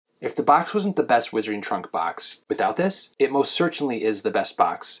If the box wasn't the best Wizarding Trunk box without this, it most certainly is the best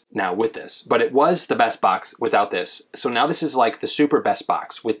box now with this. But it was the best box without this. So now this is like the super best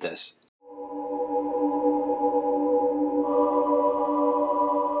box with this.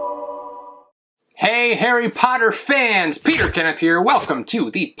 Hey Harry Potter fans! Peter Kenneth here. Welcome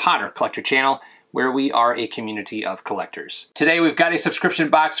to the Potter Collector channel, where we are a community of collectors. Today we've got a subscription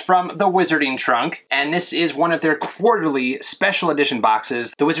box from the Wizarding Trunk, and this is one of their quarterly special edition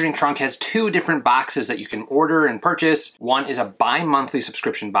boxes. The Wizarding Trunk has two different boxes that you can order and purchase. One is a bi-monthly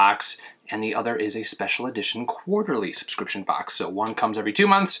subscription box, and the other is a special edition quarterly subscription box. So one comes every 2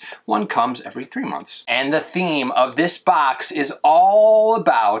 months, one comes every 3 months. And the theme of this box is all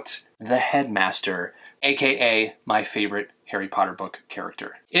about the Headmaster, aka my favorite Harry Potter book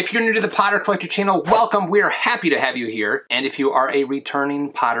character. If you're new to the Potter Collector channel, welcome. We are happy to have you here. And if you are a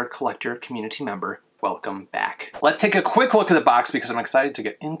returning Potter Collector community member, welcome back. Let's take a quick look at the box because I'm excited to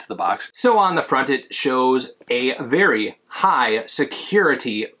get into the box. So on the front, it shows a very high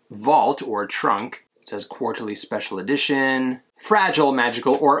security vault or trunk. It says quarterly special edition, fragile,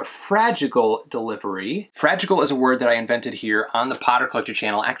 magical, or fragigal delivery. Fragigal is a word that I invented here on the Potter Collector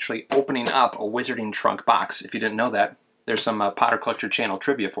channel, actually opening up a Wizarding Trunk box. If you didn't know that, there's some Potter Collector channel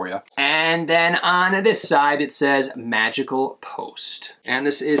trivia for you. And then on this side, it says Magical Post. And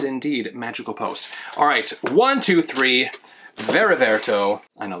this is indeed Magical Post. All right, 1, 2, 3, Veriverto.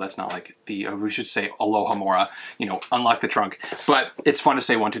 I know that's not like the, we should say Aloha Mora, you know, unlock the trunk. But it's fun to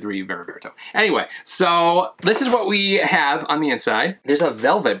say 1, 2, 3, Veriverto. Anyway, so this is what we have on the inside. There's a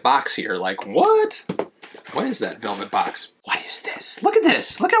velvet box here, like what? What is that velvet box? What is this? Look at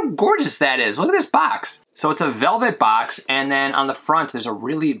this. Look how gorgeous that is. Look at this box. So it's a velvet box, and then on the front, there's a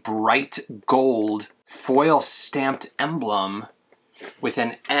really bright gold foil stamped emblem with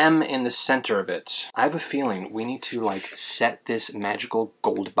an M in the center of it. I have a feeling we need to like set this magical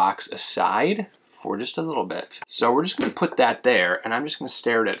gold box aside for just a little bit. So we're just gonna put that there, and I'm just gonna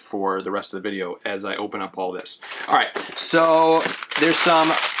stare at it for the rest of the video as I open up all this. All right, so there's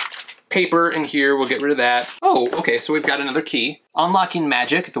some paper in here, we'll get rid of that. Oh, okay, so we've got another key. Unlocking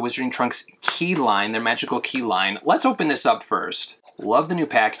Magic, the Wizarding Trunk's key line, their magical key line. Let's open this up first. Love the new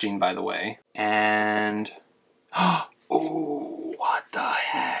packaging, by the way. And, oh, what the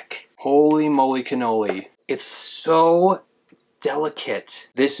heck? Holy moly cannoli. It's so delicate.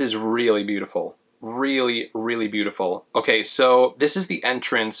 This is really beautiful. Really, really beautiful. Okay, so this is the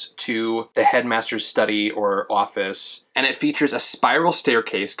entrance to the Headmaster's study or office, and it features a spiral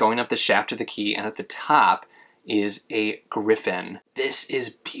staircase going up the shaft of the key, and at the top is a griffin. This is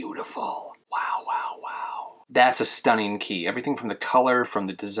beautiful. Wow, wow, wow. That's a stunning key. Everything from the color, from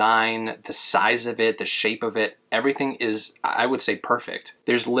the design, the size of it, the shape of it, everything is, I would say, perfect.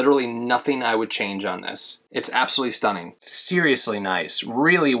 There's literally nothing I would change on this. It's absolutely stunning. Seriously nice.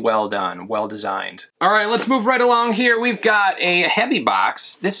 Really well done. Well designed. All right, let's move right along here. We've got a heavy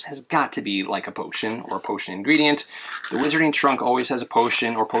box. This has got to be like a potion or potion ingredient. The Wizarding Trunk always has a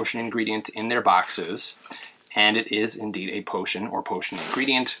potion or potion ingredient in their boxes. And it is indeed a potion or potion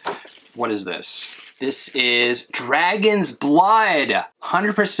ingredient. What is this? This is Dragon's Blood.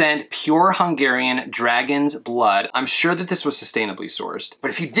 100% pure Hungarian dragon's blood. I'm sure that this was sustainably sourced. But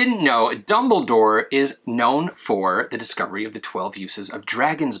if you didn't know, Dumbledore is known for the discovery of the 12 uses of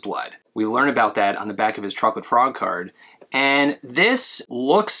dragon's blood. We learn about that on the back of his chocolate frog card. And this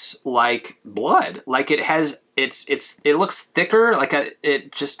looks like blood. Like it has, it looks thicker, like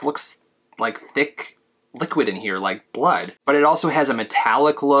it just looks like thick liquid in here, like blood. But it also has a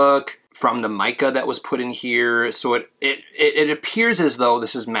metallic look from the mica that was put in here. So it appears as though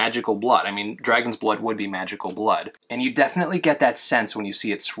this is magical blood. I mean, dragon's blood would be magical blood. And you definitely get that sense when you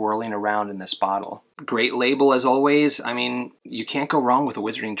see it swirling around in this bottle. Great label as always. I mean, you can't go wrong with a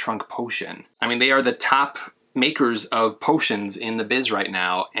Wizarding Trunk potion. I mean, they are the top makers of potions in the biz right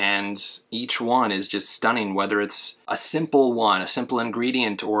now, and each one is just stunning. Whether it's a simple one, a simple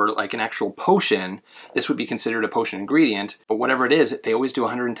ingredient, or like an actual potion, this would be considered a potion ingredient, but whatever it is, they always do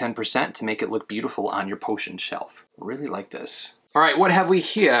 110% to make it look beautiful on your potion shelf. Really like this. All right, what have we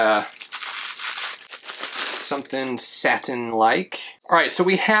here? Something satin-like. All right, so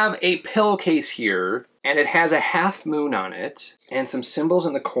we have a pillowcase here, and it has a half moon on it and some symbols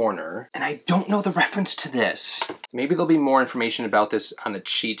in the corner. And I don't know the reference to this. Maybe there'll be more information about this on the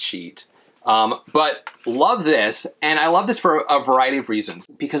cheat sheet. But love this, and I love this for a variety of reasons,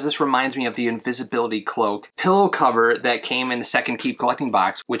 because this reminds me of the invisibility cloak pillow cover that came in the second Keep Collecting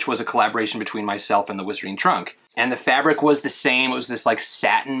box, which was a collaboration between myself and the Wizarding Trunk. And the fabric was the same. It was this like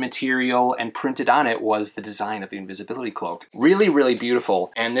satin material, and printed on it was the design of the invisibility cloak. Really, really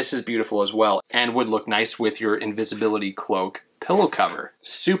beautiful. And this is beautiful as well, and would look nice with your invisibility cloak pillow cover.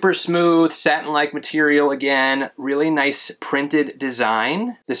 Super smooth, satin-like material again. Really nice printed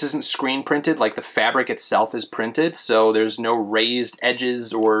design. This isn't screen printed, like the fabric itself is printed, so there's no raised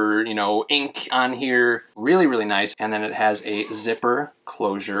edges or, you know, ink on here. Really, really nice. And then it has a zipper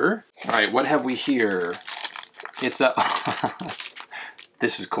closure. All right, what have we here? It's a...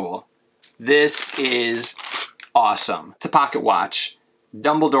 This is cool. This is awesome. It's a pocket watch.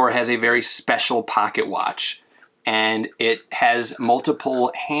 Dumbledore has a very special pocket watch, and it has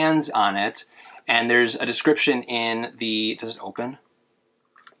multiple hands on it, and there's a description in the... Does it open?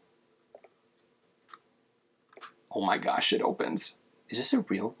 Oh my gosh, it opens. Is this a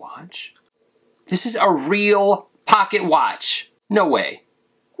real watch? This is a real pocket watch. No way.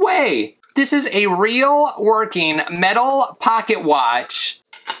 Way! This is a real working metal pocket watch.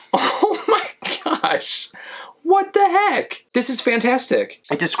 Oh my gosh. What the heck? This is fantastic.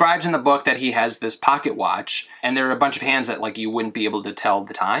 It describes in the book that he has this pocket watch, and there are a bunch of hands that like you wouldn't be able to tell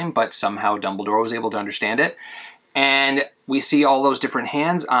the time, but somehow Dumbledore was able to understand it. And we see all those different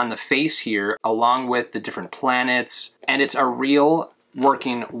hands on the face here, along with the different planets, and it's a real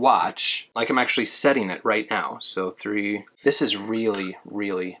working watch. Like I'm actually setting it right now. So 3, this is really,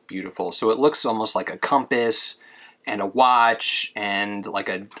 really beautiful. So it looks almost like a compass, and a watch, and like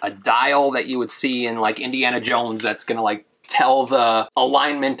a dial that you would see in like Indiana Jones that's gonna like tell the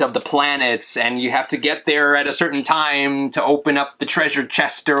alignment of the planets, and you have to get there at a certain time to open up the treasure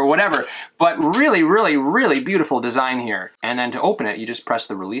chest or whatever. But really, really, really beautiful design here. And then to open it, you just press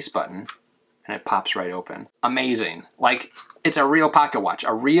the release button and it pops right open. Amazing. Like, it's a real pocket watch,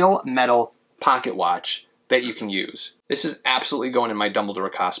 a real metal pocket watch that you can use. This is absolutely going in my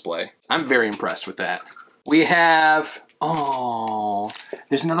Dumbledore cosplay. I'm very impressed with that. We have, oh,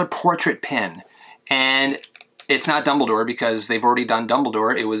 there's another portrait pin, and it's not Dumbledore because they've already done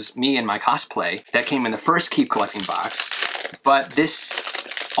Dumbledore. It was me in my cosplay that came in the first Keep Collecting box, but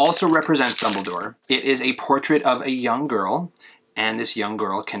this also represents Dumbledore. It is a portrait of a young girl, and this young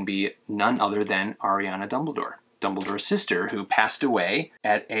girl can be none other than Ariana Dumbledore, Dumbledore's sister, who passed away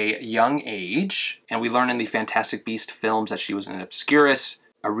at a young age, and we learn in the Fantastic Beasts films that she was an Obscurus.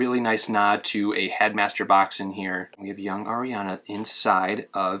 A really nice nod to a Headmaster box in here. We have young Ariana inside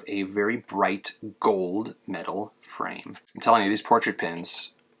of a very bright gold metal frame. I'm telling you, these portrait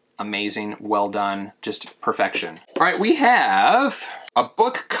pins, amazing, well done, just perfection. All right, we have a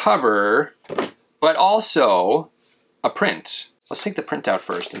book cover, but also a print. Let's take the print out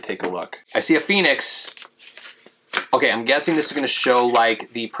first and take a look. I see a phoenix. Okay, I'm guessing this is gonna show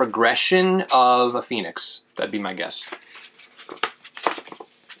like the progression of a phoenix. That'd be my guess.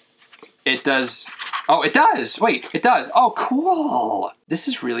 It does. Oh, it does. Wait, it does. Oh, cool. This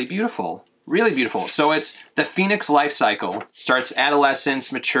is really beautiful. Really beautiful. So it's the Phoenix life cycle. Starts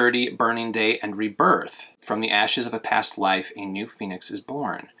adolescence, maturity, burning day, and rebirth. From the ashes of a past life, a new phoenix is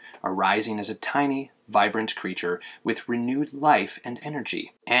born, arising as a tiny, vibrant creature with renewed life and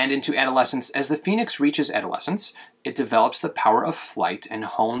energy. And into adolescence, as the phoenix reaches adolescence, it develops the power of flight and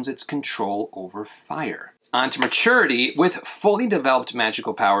hones its control over fire. On to maturity, with fully developed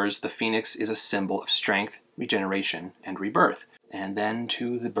magical powers, the phoenix is a symbol of strength, regeneration, and rebirth. And then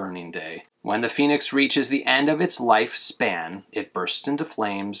to the burning day. When the phoenix reaches the end of its lifespan, it bursts into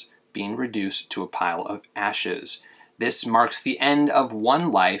flames, being reduced to a pile of ashes. This marks the end of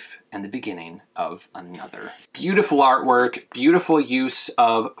one life and the beginning of another. Beautiful artwork, beautiful use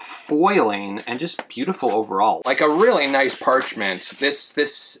of foiling, and just beautiful overall. Like a really nice parchment.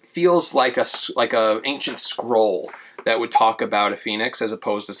 This feels like a ancient scroll that would talk about a phoenix as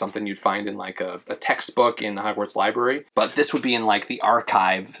opposed to something you'd find in like a textbook in the Hogwarts library. But this would be in like the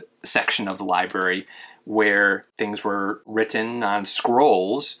archive section of the library where things were written on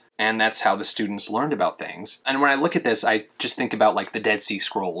scrolls, and that's how the students learned about things. And when I look at this, I just think about like the Dead Sea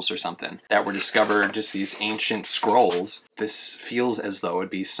Scrolls or something that were discovered, just these ancient scrolls. This feels as though it'd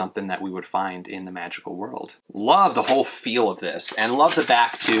be something that we would find in the magical world. Love the whole feel of this, and love the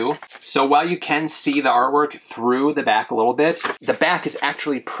back too. So while you can see the artwork through the back a little bit, the back is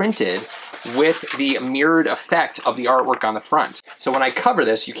actually printed with the mirrored effect of the artwork on the front. So when I cover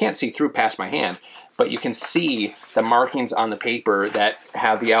this, you can't see through past my hand, but you can see the markings on the paper that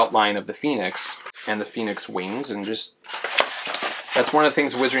have the outline of the phoenix and the phoenix wings, and just, that's one of the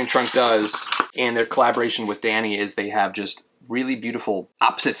things Wizarding Trunk does in their collaboration with Danny, is they have just really beautiful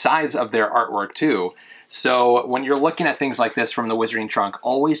opposite sides of their artwork too. So when you're looking at things like this from the Wizarding Trunk,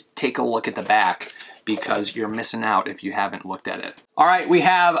 always take a look at the back, because you're missing out if you haven't looked at it. All right, we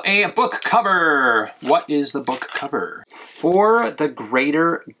have a book cover. What is the book cover? For the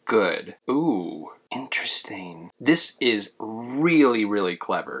Greater Good. Ooh, interesting. This is really, really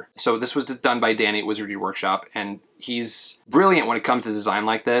clever. So this was done by Danny at Wizardry Workshop, and He's brilliant when it comes to design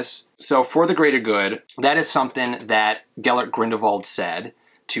like this. So for the greater good, that is something that Gellert Grindelwald said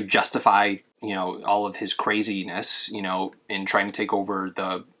to justify, you know, all of his craziness, you know, in trying to take over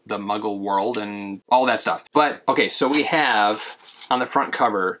the Muggle world and all that stuff. But, okay, so we have on the front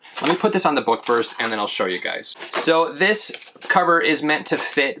cover, let me put this on the book first and then I'll show you guys. So this cover is meant to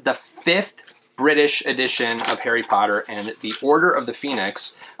fit the 5th British edition of Harry Potter and the Order of the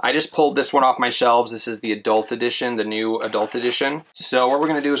Phoenix. I just pulled this one off my shelves. This is the adult edition, the new adult edition. So what we're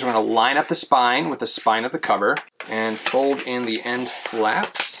gonna do is we're gonna line up the spine with the spine of the cover and fold in the end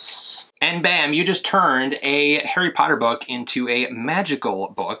flaps. And bam, you just turned a Harry Potter book into a magical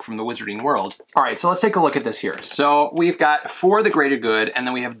book from the Wizarding World. All right, so let's take a look at this here. So we've got For the Greater Good, and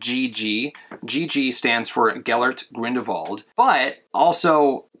then we have GG. GG stands for Gellert Grindelwald, but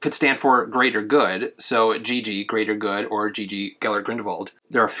also could stand for Greater Good. So GG, Greater Good, or GG, Gellert Grindelwald.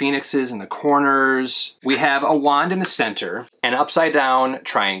 There are phoenixes in the corners. We have a wand in the center, an upside down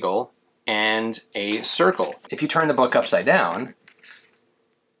triangle, and a circle. If you turn the book upside down,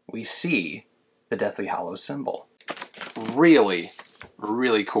 we see the Deathly Hallows symbol. Really,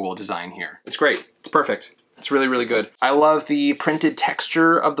 really cool design here. It's great. It's perfect. It's really, really good. I love the printed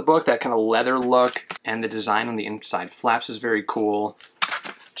texture of the book, that kind of leather look, and the design on the inside flaps is very cool.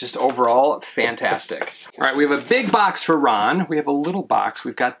 Just overall, fantastic. All right, we have a big box for Ron. We have a little box.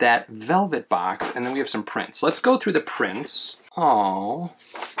 We've got that velvet box, and then we have some prints. Let's go through the prints. Oh,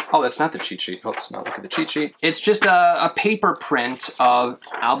 that's not the cheat sheet. Oh, let's not look at the cheat sheet. It's just a paper print of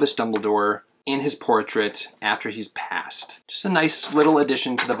Albus Dumbledore in his portrait after he's passed. Just a nice little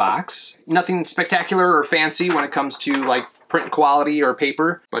addition to the box. Nothing spectacular or fancy when it comes to like print quality or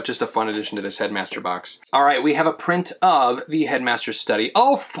paper, but just a fun addition to this Headmaster box. All right, we have a print of the Headmaster study.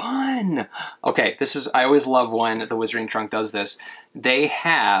 Oh, fun! Okay, I always love when the Wizarding Trunk does this. They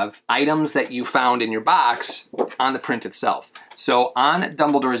have items that you found in your box on the print itself. So on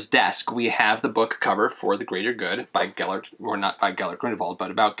Dumbledore's desk, we have the book cover For the Greater Good by Gellert, or not by Gellert Grindelwald,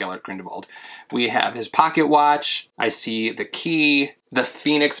 but about Gellert Grindelwald. We have his pocket watch. I see the key, the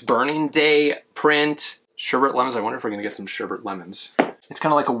Phoenix Burning Day print, sherbet lemons. I wonder if we're gonna get some sherbet lemons. It's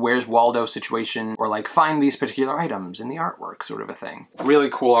kind of like a Where's Waldo situation, or like find these particular items in the artwork sort of a thing. Really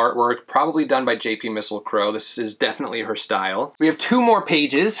cool artwork, probably done by J.P. Missel-Crowe. This is definitely her style. We have 2 more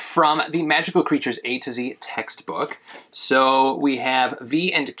pages from the Magical Creatures A to Z textbook. So we have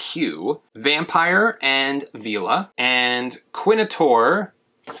V and Q, Vampire and Vila, and Quinator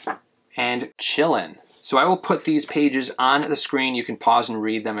and Chillin. So I will put these pages on the screen. You can pause and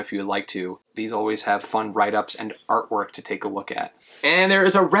read them if you would like to. These always have fun write-ups and artwork to take a look at. And there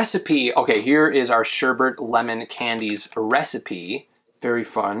is a recipe. Okay, here is our sherbet lemon candies recipe. Very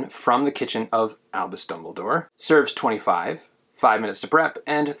fun, from the kitchen of Albus Dumbledore. Serves 25, 5 minutes to prep,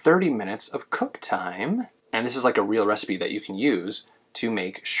 and 30 minutes of cook time. And this is like a real recipe that you can use to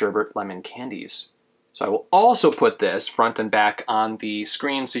make sherbet lemon candies. So I will also put this front and back on the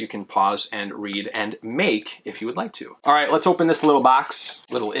screen so you can pause and read and make if you would like to. All right, let's open this little box,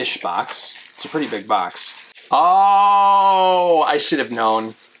 little-ish box. It's a pretty big box. Oh, I should have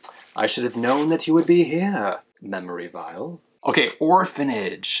known. I should have known that you would be here, memory vial. Okay,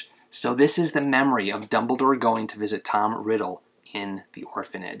 orphanage. So this is the memory of Dumbledore going to visit Tom Riddle in the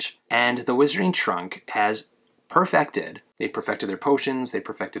orphanage. And the Wizarding Trunk has perfected. They perfected their potions, they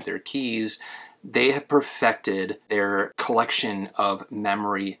perfected their keys, they have perfected their collection of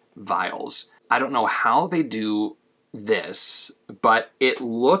memory vials. I don't know how they do this, but it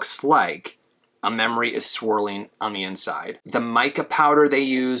looks like a memory is swirling on the inside. The mica powder they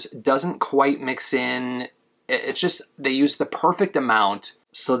use doesn't quite mix in. It's just, they use the perfect amount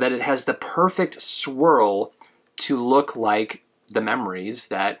so that it has the perfect swirl to look like the memories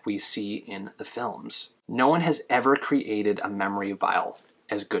that we see in the films. No one has ever created a memory vial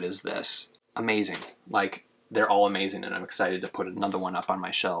as good as this. Amazing. Like, they're all amazing, and I'm excited to put another one up on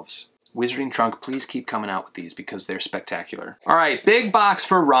my shelves. Wizarding Trunk, please keep coming out with these because they're spectacular. All right, big box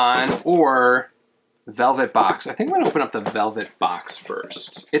for Ron, or velvet box. I think I'm gonna open up the velvet box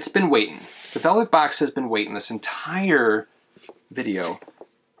first. It's been waiting. The velvet box has been waiting this entire video. All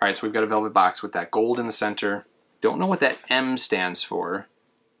right, so we've got a velvet box with that gold in the center. Don't know what that M stands for.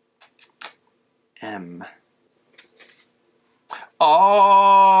 M.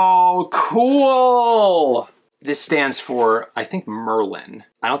 Oh, cool! This stands for, I think, Merlin.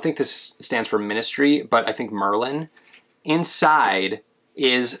 I don't think this stands for Ministry, but I think Merlin. Inside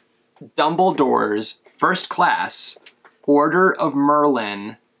is Dumbledore's first class Order of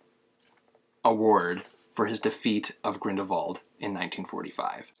Merlin award for his defeat of Grindelwald in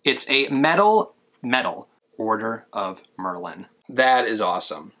 1945. It's a medal Order of Merlin. That is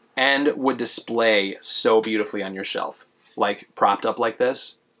awesome. and would display so beautifully on your shelf. Like propped up like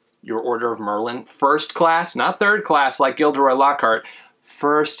this, your Order of Merlin, first class, not third class like Gilderoy Lockhart,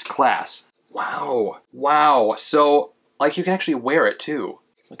 first class. Wow, wow. So like you can actually wear it too.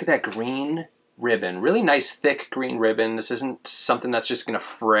 Look at that green ribbon, really nice thick green ribbon. This isn't something that's just gonna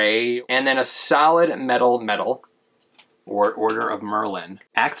fray. And then a solid medal, or Order of Merlin.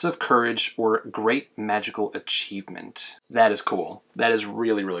 Acts of courage or great magical achievement. That is cool. That is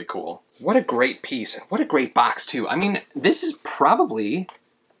really, really cool. What a great piece. What a great box too. I mean, this is probably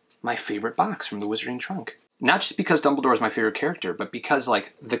my favorite box from the Wizarding Trunk. Not just because Dumbledore is my favorite character, but because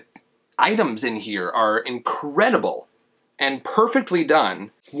like the items in here are incredible and perfectly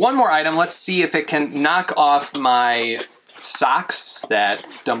done. One more item. Let's see if it can knock off my socks that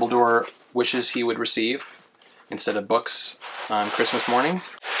Dumbledore wishes he would receive instead of books on Christmas morning,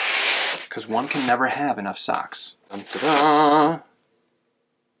 because one can never have enough socks. Dun, ta-da.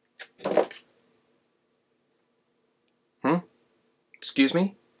 Excuse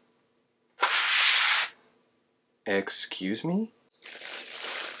me? Excuse me?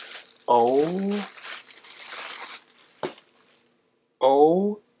 Oh.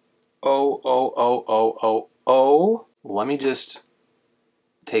 Oh. Oh, oh, oh, oh, oh, oh. Let me just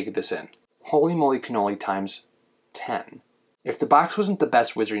take this in. Holy moly cannoli times 10. If the box wasn't the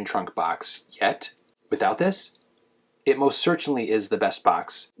best Wizarding Trunk box yet, without this, it most certainly is the best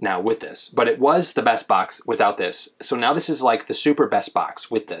box now with this. But it was the best box without this. So now this is like the super best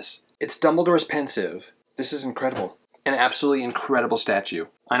box with this. It's Dumbledore's pensive. This is incredible. An absolutely incredible statue.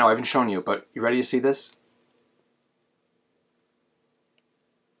 I know I haven't shown you, but you ready to see this?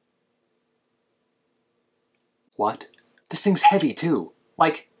 What? This thing's heavy too.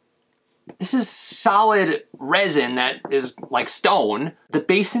 Like, this is solid resin that is like stone. The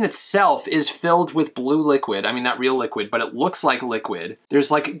basin itself is filled with blue liquid. I mean, not real liquid, but it looks like liquid. There's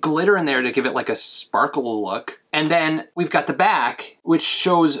like glitter in there to give it like a sparkle look. And then we've got the back, which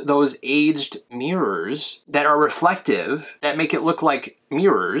shows those aged mirrors that are reflective, that make it look like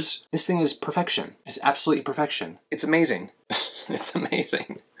mirrors. This thing is perfection. It's absolutely perfection. It's amazing. It's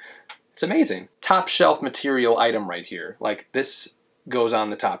amazing. It's amazing. Top shelf material item right here. Like this goes on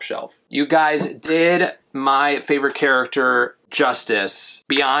the top shelf. You guys did my favorite character justice,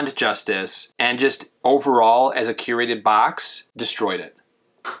 beyond justice, and just overall as a curated box, destroyed it.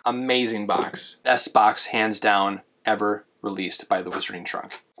 Amazing box. Best box, hands down, ever released by the Wizarding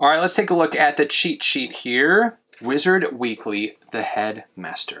Trunk. All right, let's take a look at the cheat sheet here. Wizard Weekly, the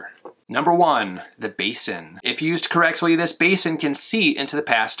Headmaster. Number 1, the basin. If used correctly, this basin can see into the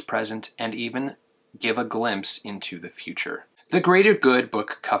past, present, and even give a glimpse into the future. The Greater Good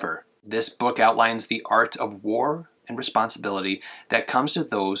book cover. This book outlines the art of war and responsibility that comes to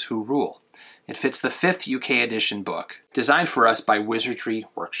those who rule. It fits the 5th UK edition book, designed for us by Wizardry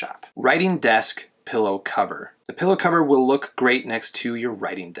Workshop. Writing desk pillow cover. The pillow cover will look great next to your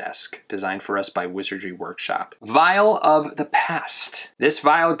writing desk, designed for us by Wizardry Workshop. Vial of the Past. This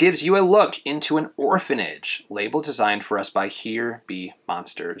vial gives you a look into an orphanage, label designed for us by Here Be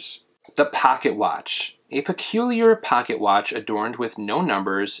Monsters. The Pocket Watch. A peculiar pocket watch adorned with no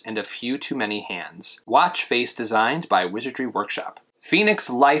numbers and a few too many hands. Watch face designed by Wizardry Workshop. Phoenix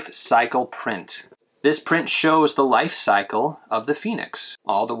Life Cycle Print. This print shows the life cycle of the Phoenix,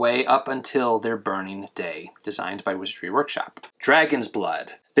 all the way up until their burning day, designed by Wizardry Workshop. Dragon's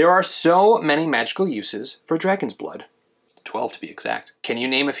Blood. There are so many magical uses for Dragon's Blood. 12 to be exact. Can you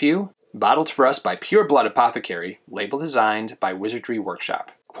name a few? Bottled for us by Pure Blood Apothecary, label designed by Wizardry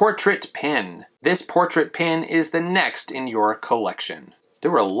Workshop. Portrait Pin. This portrait pin is the next in your collection.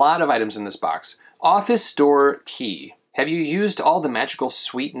 There were a lot of items in this box. Office Door Key. Have you used all the magical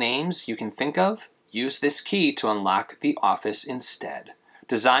suite names you can think of? Use this key to unlock the office instead.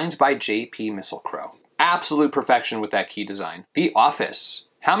 Designed by J.P. Mistletoe. Absolute perfection with that key design. The Office.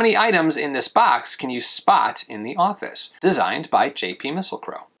 How many items in this box can you spot in the office? Designed by J.P.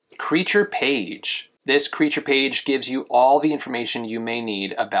 Mistletoe. Creature Page. This creature page gives you all the information you may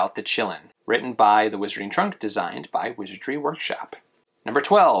need about the Chillin'. Written by the Wizarding Trunk, designed by Wizardry Workshop. Number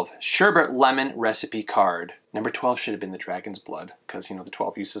 12, Sherbet Lemon Recipe Card. Number 12 should have been the Dragon's Blood, because, you know, the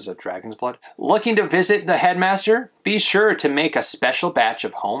 12 uses of Dragon's Blood. Looking to visit the Headmaster? Be sure to make a special batch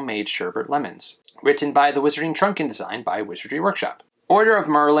of homemade sherbet lemons. Written by the Wizarding Trunk and designed by Wizardry Workshop. Order of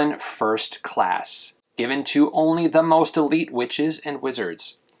Merlin First Class. Given to only the most elite witches and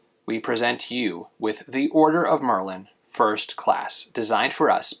wizards. We present you with the Order of Merlin First Class, designed for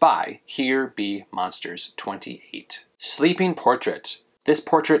us by Here Be Monsters 28. Sleeping Portrait. This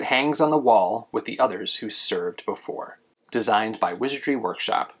portrait hangs on the wall with the others who served before. Designed by Wizardry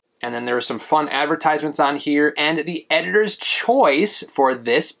Workshop. And then there are some fun advertisements on here, and the editor's choice for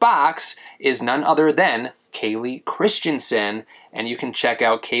this box is none other than Kaylee Christensen, and you can check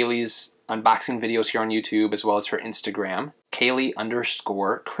out Kaylee's unboxing videos here on YouTube as well as her Instagram,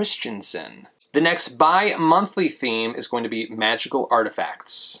 Kaylee_Christensen. The next bi-monthly theme is going to be magical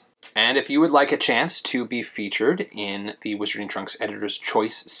artifacts. And if you would like a chance to be featured in the Wizarding Trunks Editor's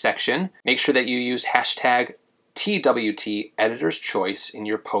Choice section, make sure that you use hashtag TWT Editor's Choice in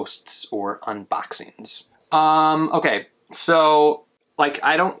your posts or unboxings. Okay, so, like,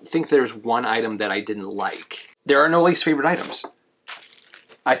 I don't think there's one item that I didn't like. There are no least favorite items.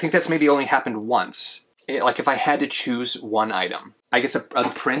 I think that's maybe only happened once. Like, if I had to choose one item. I guess a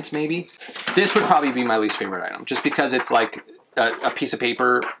print, maybe? This would probably be my least favorite item, just because it's like a piece of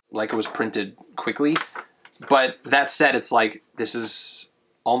paper, like it was printed quickly. But that said, it's like, this is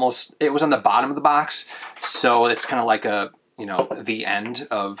almost, it was on the bottom of the box, so it's kind of like a, you know, the end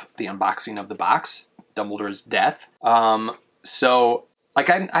of the unboxing of the box, Dumbledore's death. So, like,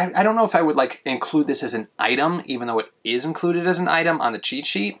 I don't know if I would, like, include this as an item, even though it is included as an item on the cheat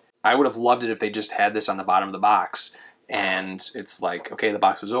sheet. I would have loved it if they just had this on the bottom of the box, and it's like, okay, the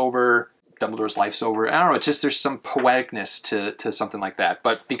box is over, Dumbledore's life's over. I don't know, it's just, there's some poeticness to something like that.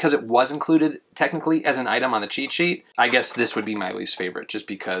 But because it was included technically as an item on the cheat sheet, I guess this would be my least favorite, just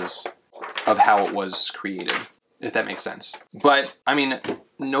because of how it was created, if that makes sense. But, I mean,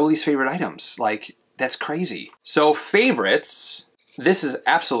 no least favorite items. Like, that's crazy. So, favorites. This is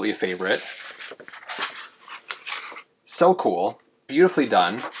absolutely a favorite. So cool. Beautifully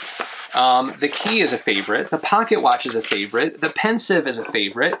done. The key is a favorite. The pocket watch is a favorite. The pensive is a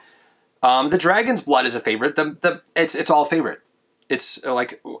favorite. The dragon's blood is a favorite. It's all a favorite. It's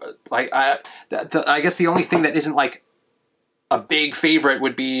like I guess the only thing that isn't like a big favorite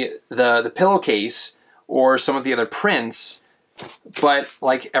would be the pillowcase or some of the other prints, but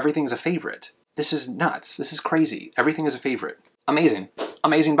like everything's a favorite. This is nuts. This is crazy. Everything is a favorite. Amazing.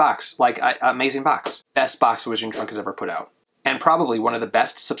 Amazing box. Like, amazing box. Best box Wizarding Trunk has ever put out. And probably one of the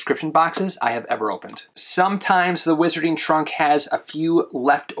best subscription boxes I have ever opened. Sometimes the Wizarding Trunk has a few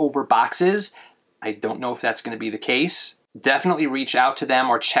leftover boxes. I don't know if that's going to be the case. Definitely reach out to them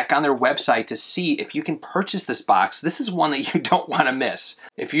or check on their website to see if you can purchase this box. This is one that you don't want to miss.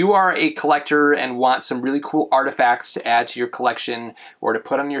 If you are a collector and want some really cool artifacts to add to your collection or to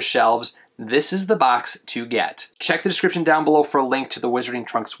put on your shelves, this is the box to get. Check the description down below for a link to the Wizarding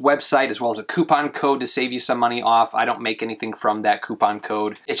Trunks website, as well as a coupon code to save you some money off. I don't make anything from that coupon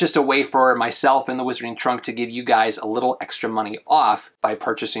code. It's just a way for myself and the Wizarding Trunk to give you guys a little extra money off by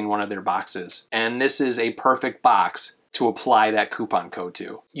purchasing one of their boxes. And this is a perfect box to apply that coupon code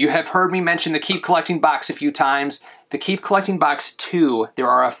to. You have heard me mention the Keep Collecting box a few times. The Keep Collecting box 2, there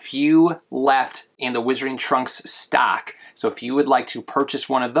are a few left in the Wizarding Trunks stock. So if you would like to purchase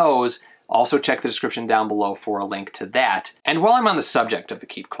one of those, also check the description down below for a link to that. And while I'm on the subject of the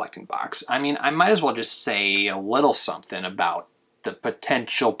Keep Collecting box, I mean, I might as well just say a little something about the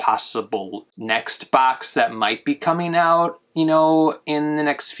potential possible next box that might be coming out, you know, in the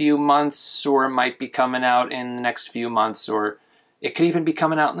next few months, or it might be coming out in the next few months, or it could even be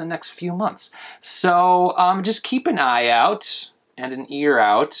coming out in the next few months. So just keep an eye out and an ear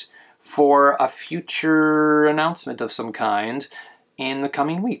out for a future announcement of some kind in the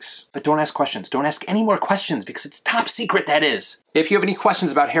coming weeks. But don't ask questions. Don't ask any more questions because it's top secret, that is. If you have any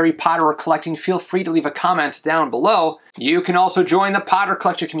questions about Harry Potter or collecting, feel free to leave a comment down below. You can also join the Potter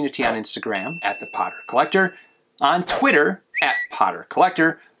Collector community on Instagram @ThePotterCollector, on Twitter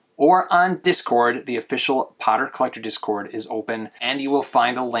 @PotterCollector, or on Discord. The official Potter Collector Discord is open, and you will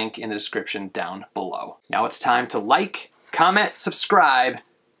find a link in the description down below. Now it's time to like, comment, subscribe,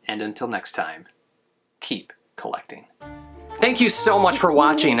 and until next time, keep collecting. Thank you so much for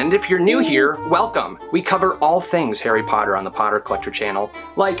watching, and if you're new here, welcome. We cover all things Harry Potter on the Potter Collector channel,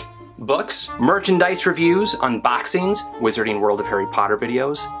 like books, merchandise reviews, unboxings, Wizarding World of Harry Potter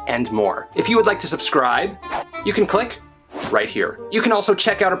videos, and more. If you would like to subscribe, you can click right here. You can also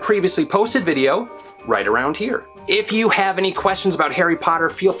check out a previously posted video right around here. If you have any questions about Harry Potter,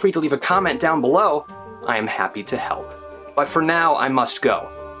 feel free to leave a comment down below. I am happy to help. But for now, I must go.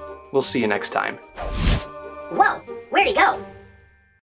 We'll see you next time. Whoa, where'd he go?